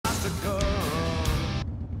to come.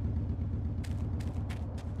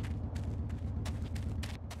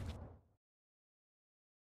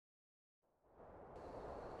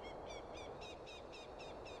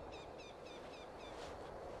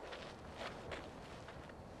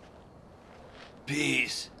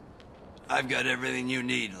 Peace. I've got everything you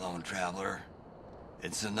need, lone traveler.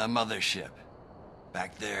 It's in the mothership.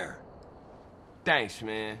 Back there. Thanks,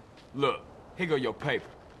 man. Look, here go your paper.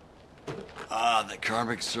 Ah, the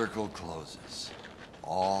karmic circle closes.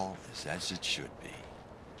 All is as it should be.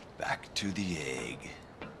 Back to the egg.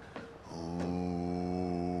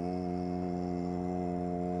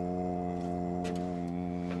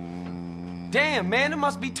 Damn, man, there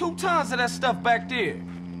must be 2 tons of that stuff back there.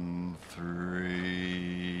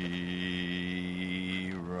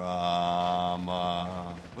 3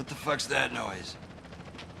 Rama. What the fuck's that noise?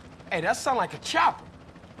 Hey, that sound like a chopper.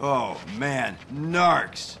 Oh, man.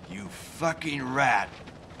 Narcs, you fucking rat.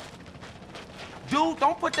 Dude,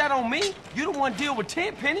 don't put that on me. You the one deal with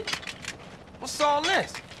Tenpenny. What's all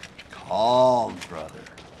this? Calm, brother.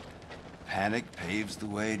 Panic paves the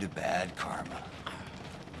way to bad karma.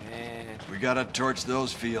 Man. We gotta torch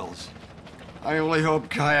those fields. I only hope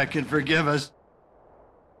Kaya can forgive us.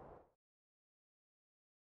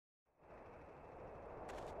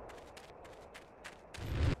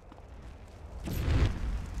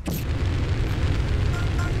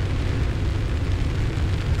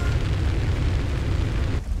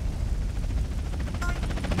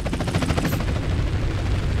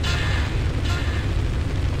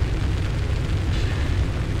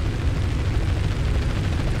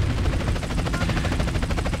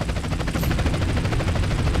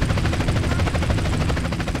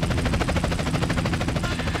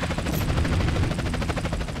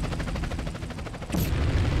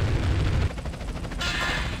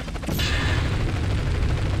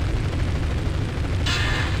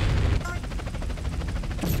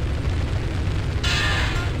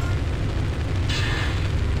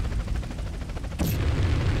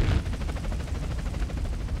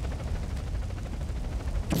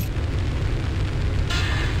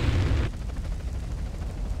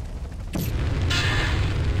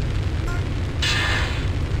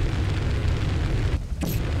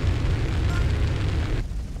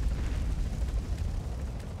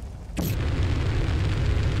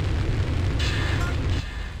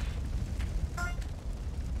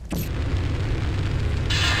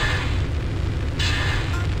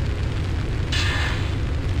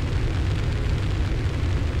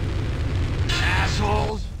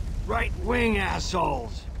 Right-wing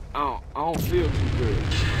assholes. I don't feel too good.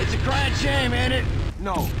 It's a crying shame, ain't it?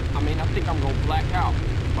 No, I mean, I think I'm gonna black out.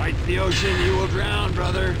 Fight the ocean, you will drown,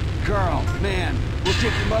 brother. Carl, man, we'll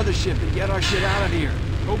take the mothership and get our shit out of here.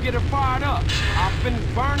 Go get her fired up. I'll finish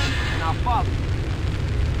burning, and I'll follow you.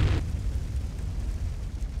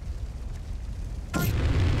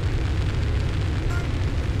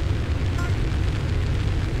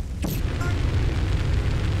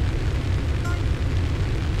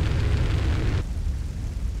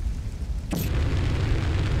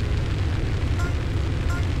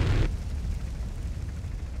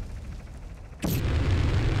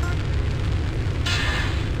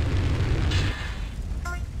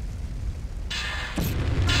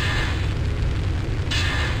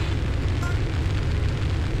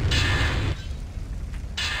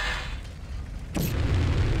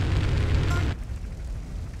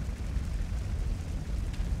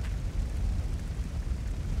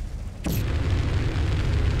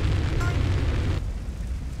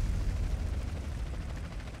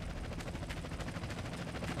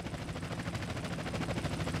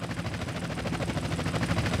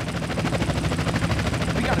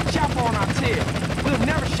 On our tail. We'll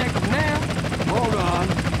never shake them now. Hold on.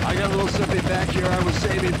 I got a little something back here I was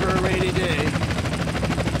saving for a rainy day.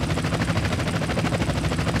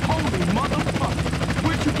 Holy motherfucker.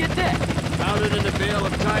 Where'd you get that? Found it in a bale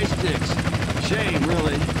of tie sticks. Shame,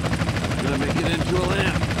 really. Gonna make it into a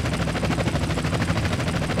lamp.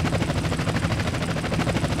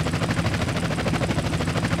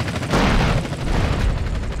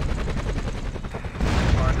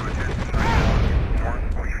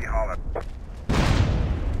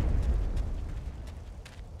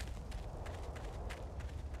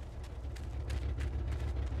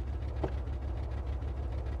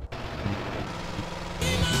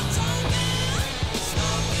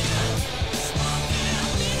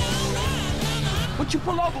 What you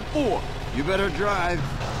pull over for? You better drive.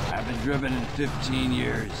 I haven't driven in 15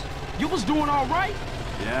 years. You was doing all right?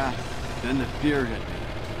 Yeah, then the fear hit me.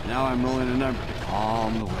 Now I'm rolling a number to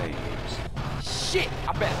calm the waves. Shit,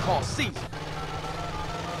 I better call Caesar.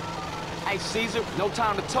 Hey, Caesar, no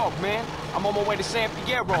time to talk, man. I'm on my way to San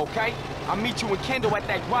Fierro, okay? I'll meet you and Kendall at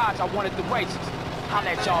that garage I wanted the races.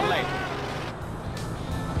 Holla at y'all later.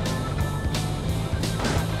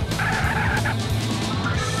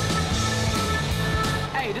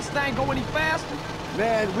 Hey, this thing go any faster?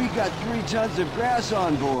 Man, we got 3 tons of grass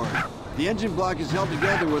on board. The engine block is held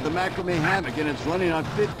together with a macrame hammock and it's running on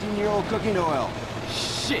 15-year-old cooking oil.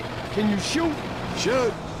 Shit, can you shoot?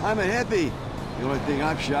 Shoot, I'm a hippie. The only thing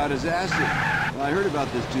I've shot is acid. Well, I heard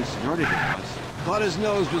about this dude's seniority once. Thought his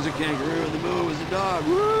nose was a kangaroo and the moon was a dog.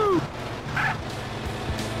 Woo!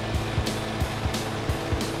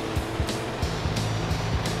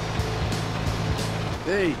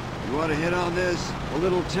 Hey, you want to hit on this? A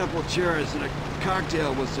little temple cherries and a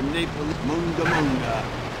cocktail with some Naples munga munga.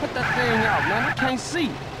 Put that thing out, man. I can't see.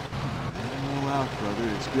 Oh, out, brother.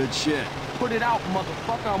 It's good shit. Put it out,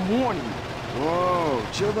 motherfucker. I'm warning you. Whoa,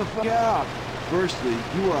 chill the fuck out. Firstly,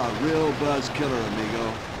 you are a real buzz killer,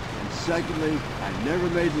 amigo. And secondly, I never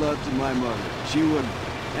made love to my mother. She wouldn't.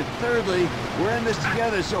 And thirdly, we're in this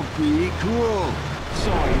together, so be cool.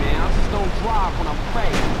 Sorry, man. I just don't drive when I'm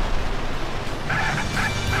fast.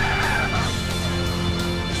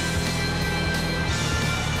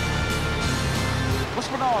 What's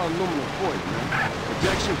with all aluminum foil, man?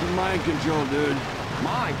 Protection from mind control, dude.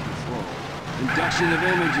 Mind control? Induction of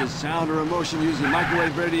images, sound, or emotion using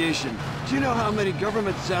microwave radiation. Do you know how many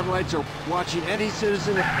government satellites are watching any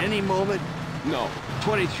citizen at any moment? No.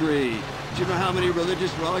 23. Do you know how many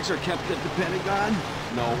religious relics are kept at the Pentagon?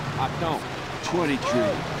 No, I don't. 23.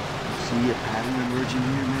 See a pattern emerging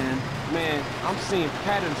here, man? Man, I'm seeing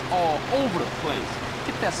patterns all over the place.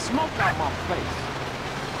 Get that smoke out my face.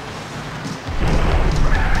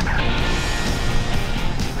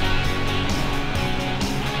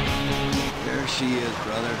 There she is,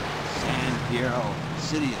 brother. San Fierro,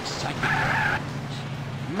 city of psychic.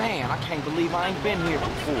 Man, I can't believe I ain't been here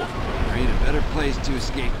before. There ain't a better place to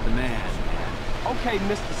escape the man. Okay,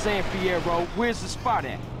 Mr. San Fierro, where's the spot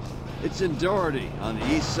at? It's in Doherty, on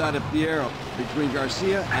the east side of Fierro, between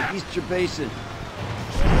Garcia and Easter Basin.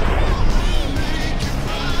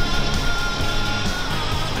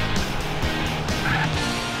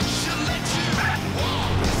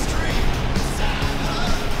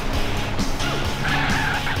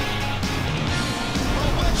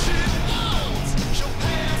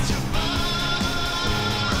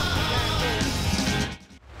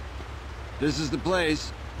 This is the place.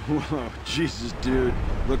 Whoa, Jesus, dude.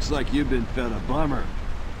 Looks like you've been fed a bummer.